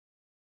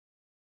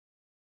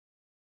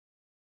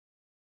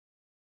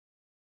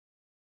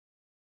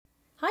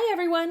Hi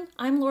everyone,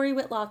 I'm Lori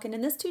Whitlock, and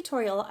in this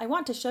tutorial I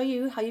want to show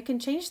you how you can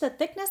change the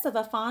thickness of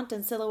a font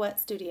in Silhouette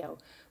Studio.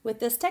 With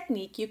this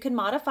technique you can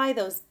modify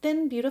those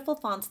thin beautiful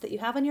fonts that you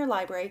have in your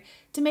library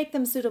to make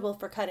them suitable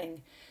for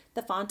cutting.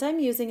 The font I'm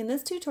using in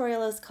this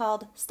tutorial is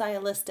called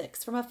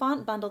Stylistics from a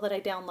font bundle that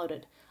I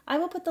downloaded. I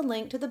will put the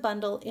link to the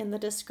bundle in the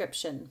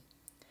description.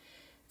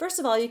 First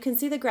of all, you can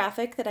see the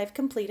graphic that I've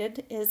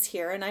completed is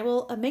here, and I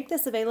will make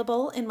this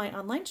available in my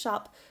online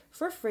shop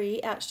for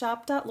free at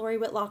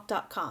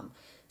shop.loriwhitlock.com.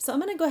 So I'm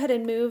going to go ahead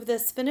and move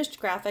this finished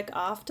graphic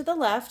off to the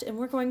left, and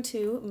we're going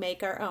to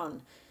make our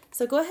own.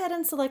 So go ahead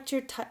and select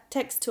your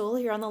text tool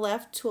here on the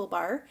left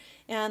toolbar,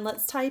 and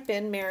let's type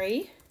in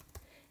Merry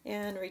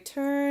and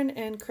Return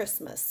and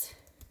Christmas.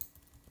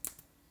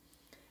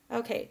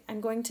 Okay, I'm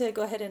going to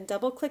go ahead and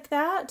double click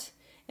that,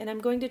 and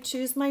I'm going to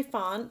choose my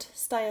font,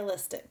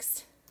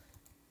 Stylistics.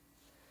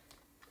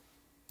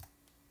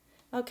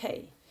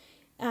 Okay,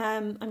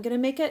 I'm going to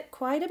make it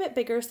quite a bit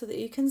bigger so that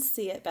you can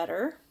see it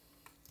better.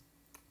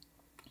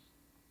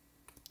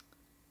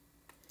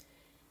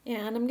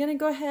 And I'm going to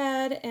go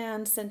ahead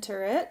and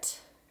center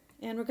it,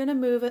 and we're going to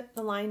move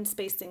the line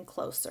spacing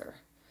closer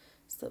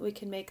so that we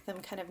can make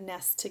them kind of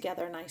nest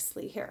together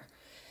nicely here.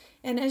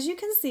 And as you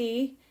can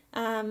see,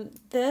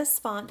 this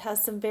font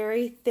has some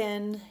very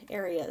thin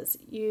areas.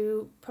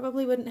 You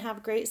probably wouldn't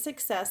have great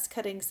success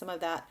cutting some of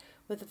that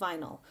with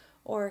vinyl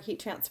or heat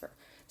transfer.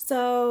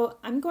 So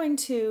I'm going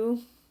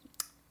to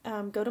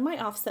go to my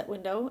offset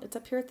window. It's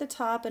up here at the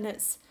top, and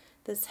it's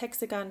this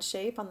hexagon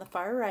shape on the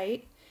far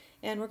right.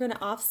 And we're going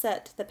to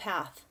offset the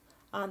path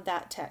on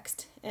that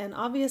text. And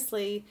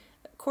obviously,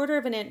 1/4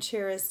 of an inch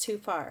here is too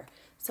far.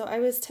 So I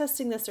was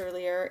testing this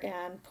earlier,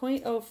 and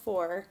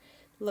 0.04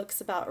 looks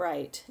about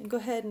right. And go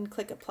ahead and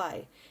click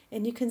Apply.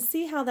 And you can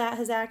see how that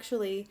has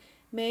actually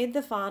made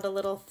the font a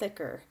little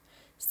thicker.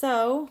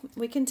 So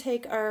we can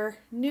take our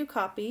new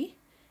copy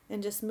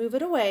and just move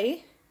it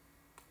away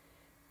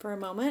for a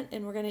moment,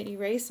 and we're going to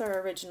erase our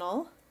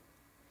original.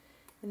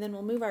 And then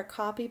we'll move our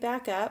copy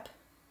back up.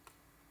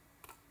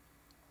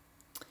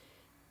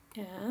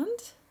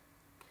 And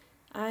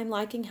I'm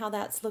liking how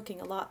that's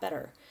looking a lot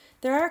better.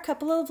 There are a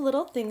couple of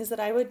little things that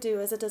I would do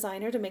as a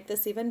designer to make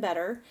this even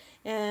better,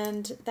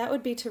 and that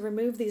would be to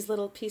remove these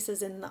little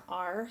pieces in the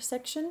R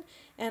section.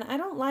 And I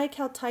don't like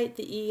how tight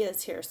the E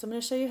is here, so I'm going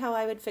to show you how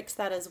I would fix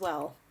that as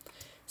well.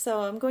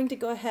 So I'm going to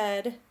go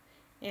ahead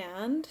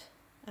and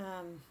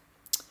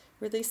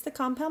release the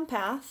compound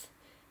path,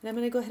 and I'm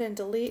going to go ahead and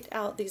delete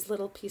out these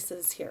little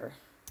pieces here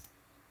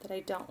that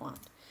I don't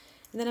want.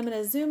 And then I'm going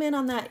to zoom in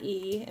on that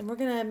E, and we're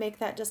going to make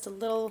that just a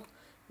little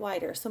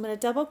wider. So I'm going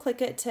to double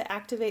click it to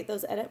activate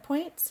those edit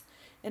points,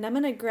 and I'm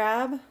going to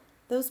grab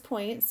those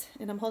points,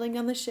 and I'm holding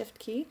down the Shift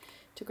key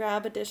to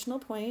grab additional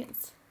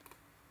points,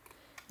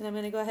 and I'm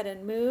going to go ahead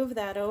and move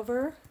that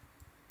over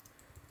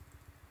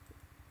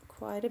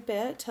quite a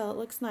bit till it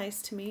looks nice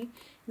to me. And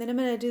then I'm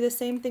going to do the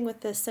same thing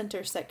with the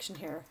center section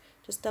here.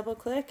 Just double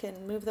click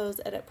and move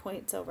those edit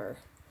points over.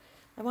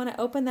 I want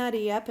to open that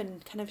E up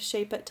and kind of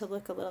shape it to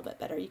look a little bit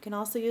better. You can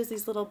also use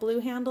these little blue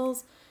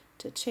handles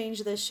to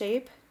change the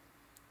shape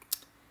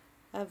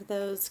of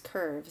those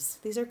curves.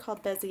 These are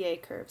called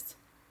Bezier curves.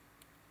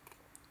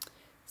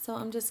 So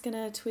I'm just going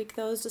to tweak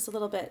those just a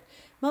little bit.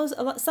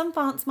 Some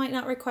fonts might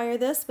not require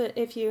this, but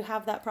if you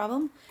have that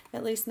problem,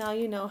 at least now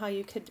you know how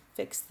you could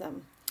fix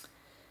them.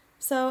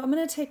 So I'm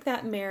going to take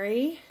that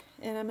Merry,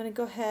 and I'm going to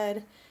go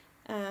ahead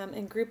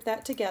and group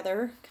that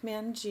together,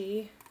 Command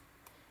G,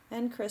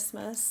 and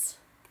Christmas,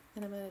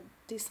 and I'm going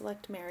to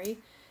deselect Merry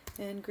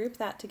and group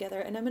that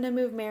together, and I'm going to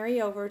move Merry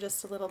over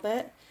just a little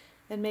bit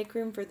and make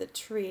room for the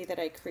tree that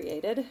I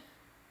created.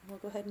 We'll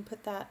go ahead and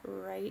put that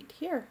right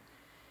here,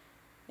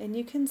 and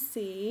you can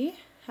see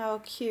how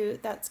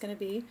cute that's going to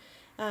be.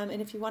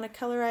 And if you want to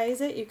colorize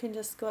it, you can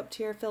just go up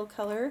to your fill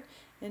color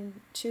and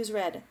choose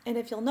red. And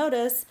if you'll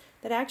notice,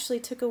 that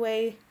actually took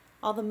away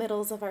all the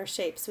middles of our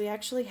shapes. We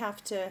actually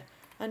have to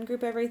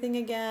ungroup everything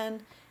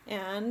again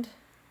and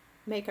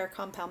make our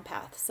compound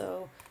path.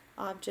 So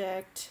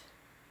Object,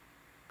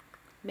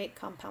 Make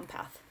Compound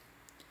Path.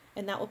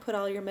 And that will put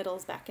all your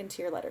middles back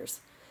into your letters.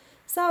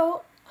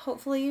 So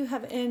hopefully you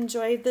have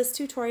enjoyed this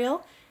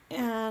tutorial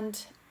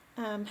and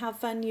have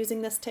fun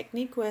using this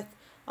technique with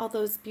all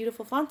those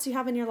beautiful fonts you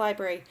have in your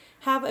library.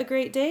 Have a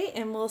great day,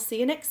 and we'll see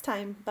you next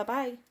time.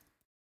 Bye-bye.